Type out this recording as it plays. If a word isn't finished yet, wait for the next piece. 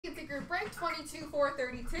CNC Group break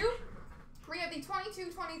 22-432. We have the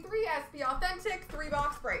 22-23 SP Authentic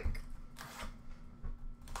 3-box break.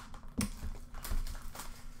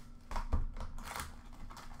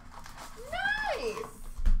 Nice!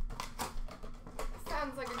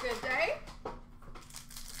 Sounds like a good day.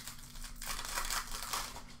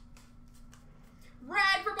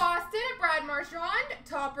 Red for Boston, Brad Marchand.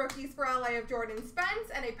 Top rookies for LA of Jordan Spence,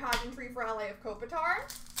 and a pageantry for LA of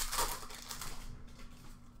Kopitar.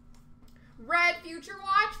 Red Future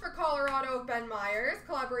Watch for Colorado of Ben Myers.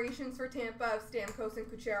 Collaborations for Tampa of Stamkos and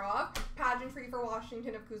Kucherov. Pageantry for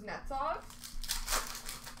Washington of Kuznetsov.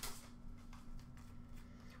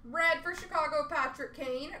 Red for Chicago of Patrick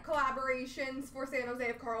Kane. Collaborations for San Jose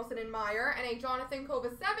of Carlson and Meyer. And a Jonathan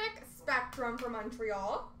Kovacevic Spectrum for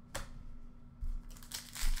Montreal.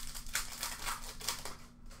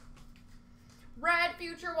 Red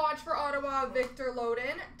Future Watch for Ottawa of Victor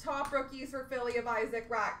Loden. Top rookies for Philly of Isaac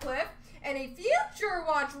Ratcliffe. And a Future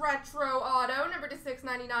Watch Retro Auto, number to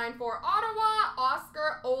 699 for Ottawa,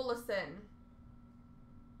 Oscar Olesen.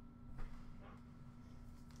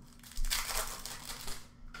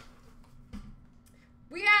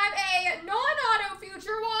 We have a non-auto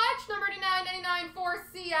Future Watch, number to 999 for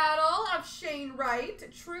Seattle of Shane Wright.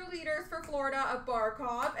 True Leaders for Florida of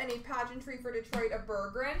Barkov. And a pageantry for Detroit of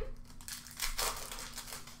Berggren.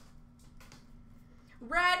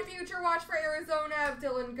 Red Future Watch for Arizona of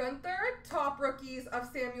Dylan Guenther. Top rookies of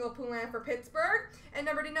Samuel Poulin for Pittsburgh. And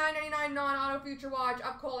number to 999 non-auto Future Watch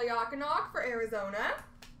of Kolyakanok for Arizona.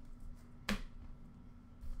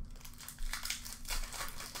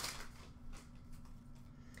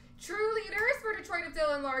 True Leaders for Detroit of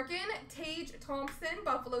Dylan Larkin. Tage Thompson,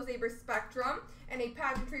 Buffalo Sabres Spectrum. And a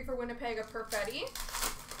pageantry for Winnipeg of Perfetti.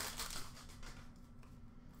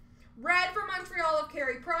 Red for Montreal of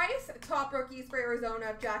Carey Price. Top rookies for Arizona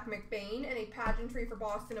of Jack McBain. And a pageantry for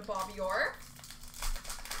Boston of Bobby Orr.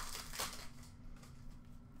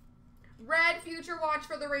 Red Future Watch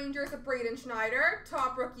for the Rangers of Braden Schneider.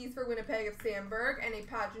 Top rookies for Winnipeg of Sandberg. And a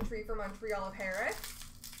pageantry for Montreal of Harris.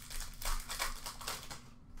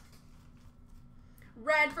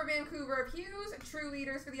 Red for Vancouver of Hughes. True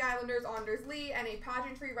Leaders for the Islanders, Anders Lee. And a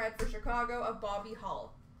pageantry red for Chicago of Bobby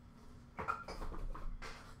Hull.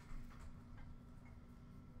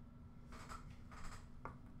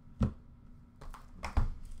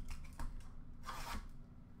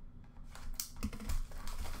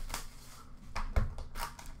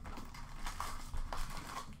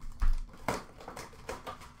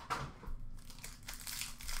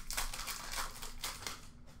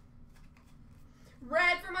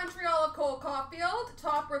 Red for Montreal of Cole Caulfield.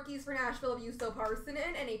 Top rookies for Nashville of Juuso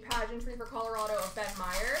Parssinen. And a pageantry for Colorado of Ben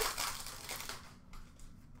Myers.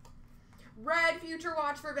 Red Future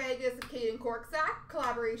Watch for Vegas of Caden Korczak.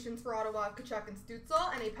 Collaborations for Ottawa of Tkachuk and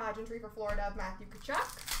Stützle. And a pageantry for Florida of Matthew Tkachuk.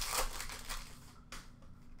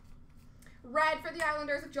 Red for the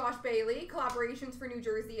Islanders of Josh Bailey. Collaborations for New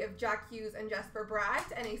Jersey of Jack Hughes and Jesper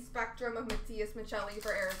Bratt. And a Spectrum of Matthias Michelli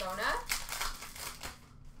for Arizona.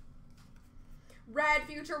 Red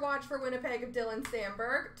Future Watch for Winnipeg of Dylan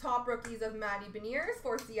Sandberg. Top rookies of Matty Beniers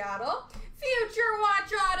for Seattle. Future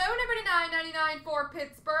Watch Auto, number to 999 for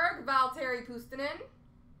Pittsburgh, Valtteri Puustinen.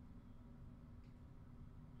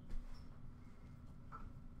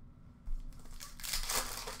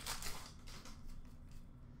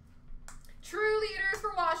 True Leaders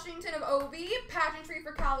for Washington of Ovi. Pageantry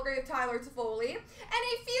for Calgary of Tyler Toffoli. And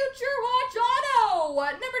a Future Watch Auto,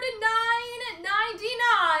 number to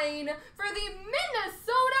 999 for the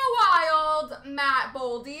Minnesota Wild, Matt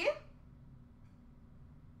Boldy.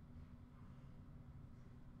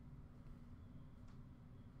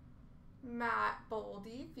 Matt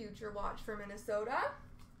Boldy, Future Watch for Minnesota.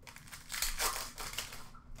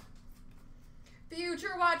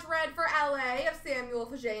 Future Watch Red for LA of Samuel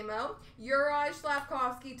Fagemo. Juraj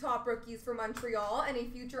Slavkovsky, top rookies for Montreal. And a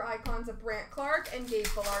Future Icons of Brant Clark and Gabe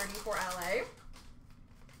Filardi for LA.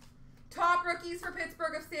 Top rookies for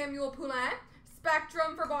Pittsburgh of Samuel Poulin.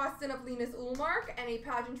 Spectrum for Boston of Linus Ullmark. And a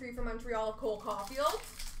pageantry for Montreal of Cole Caulfield.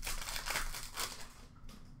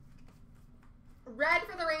 Red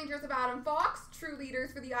for the Rangers of Adam Fox. True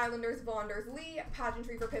Leaders for the Islanders of Anders Lee.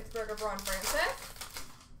 Pageantry for Pittsburgh of Ron Francis.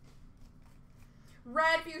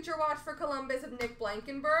 Red Future Watch for Columbus of Nick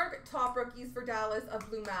Blankenberg. Top rookies for Dallas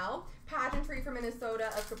of Blumel. Pageantry for Minnesota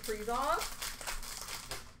of Kaprizov.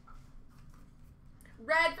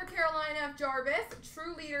 Red for Carolina of Jarvis.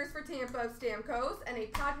 True Leaders for Tampa of Stamkos. And a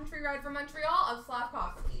pageantry red for Montreal of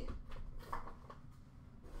Slavkovsky.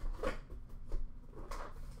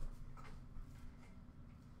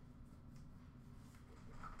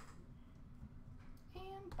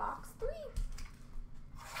 And box 3.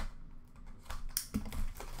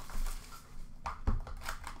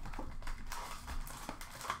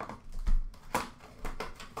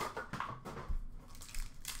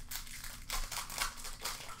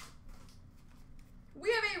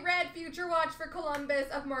 Future Watch for Columbus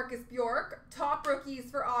of Marcus Bjork. Top rookies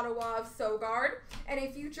for Ottawa of Sogard. And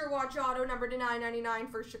a Future Watch auto number to 999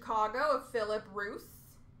 for Chicago of Philip Roos.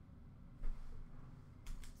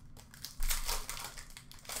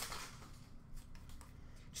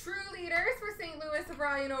 True Leaders for St. Louis of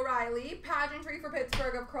Ryan O'Reilly. Pageantry for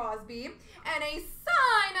Pittsburgh of Crosby. And a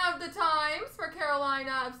Sign of the Times for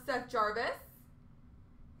Carolina of Seth Jarvis.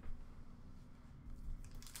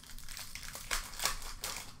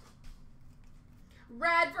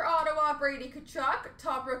 Red for Ottawa, Brady Tkachuk.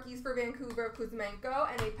 Top rookies for Vancouver of Kuzmenko.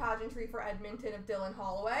 And a pageantry for Edmonton of Dylan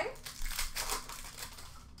Holloway.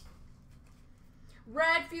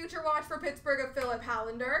 Red Future Watch for Pittsburgh of Philip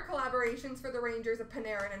Hallander. Collaborations for the Rangers of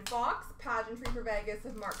Panarin and Fox. Pageantry for Vegas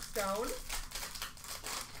of Mark Stone.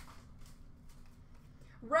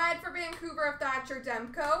 Red for Vancouver of Thatcher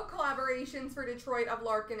Demko. Collaborations for Detroit of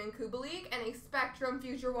Larkin and Kubalik. And a Spectrum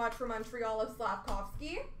Future Watch for Montreal of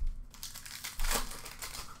Slavkovsky.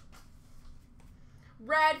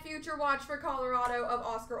 Red Future Watch for Colorado of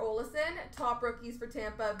Oscar Olesen. Top rookies for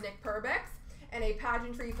Tampa of Nick Perbix. And a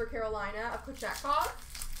pageantry for Carolina of Kochetkov.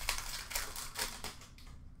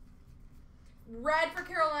 Red for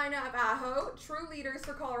Carolina of Aho. True Leaders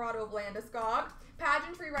for Colorado of Landeskog.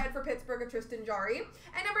 Pageantry red for Pittsburgh of Tristan Jarry.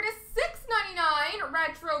 And number to 699,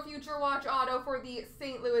 Retro Future Watch auto for the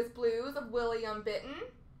St. Louis Blues of William Bitton.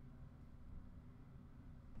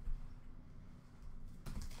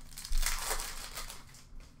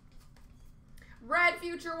 Red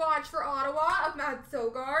Future Watch for Ottawa of Matt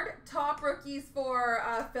Sogard. Top rookies for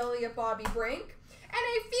Philly of Bobby Brink. And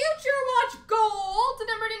a Future Watch Gold to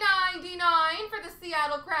number to 99 for the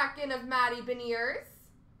Seattle Kraken of Matty Beniers.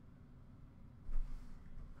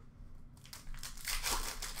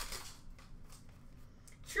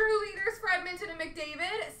 True Leaders for Edmonton and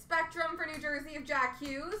McDavid. Spectrum for New Jersey of Jack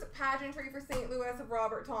Hughes. Pageantry for St. Louis of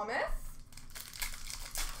Robert Thomas.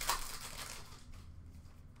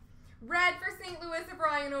 Red for St. Louis of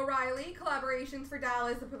Ryan O'Reilly. Collaborations for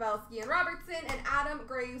Dallas of Pavelski and Robertson. And Adam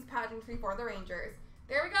Graves pageantry for the Rangers.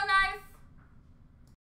 There we go, guys.